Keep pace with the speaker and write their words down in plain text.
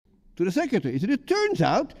to the secretaries. And it turns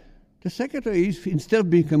out the secretaries, instead of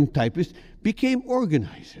becoming typists, became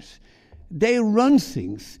organizers. They run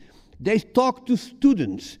things. They talk to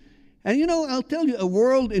students. And you know, I'll tell you, a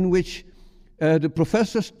world in which the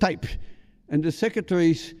professors type and the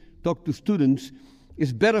secretaries talk to students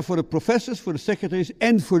is better for the professors, for the secretaries,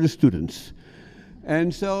 and for the students.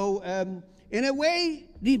 And so, in a way,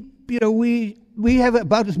 we have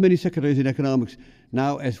about as many secretaries in economics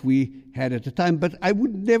now as we had at the time. But I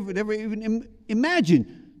would never even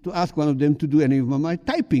imagine to ask one of them to do any of my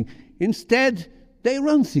typing. Instead, they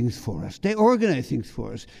run things for us. They organize things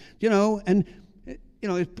for us.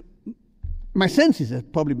 My sense is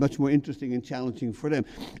that probably much more interesting and challenging for them.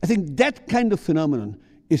 I think that kind of phenomenon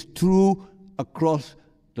is true across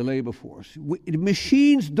the labor force. The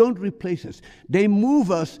machines don't replace us. They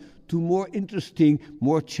move us to more interesting,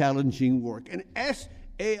 more challenging work. And as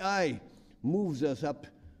AI moves us up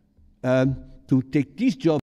to take these jobs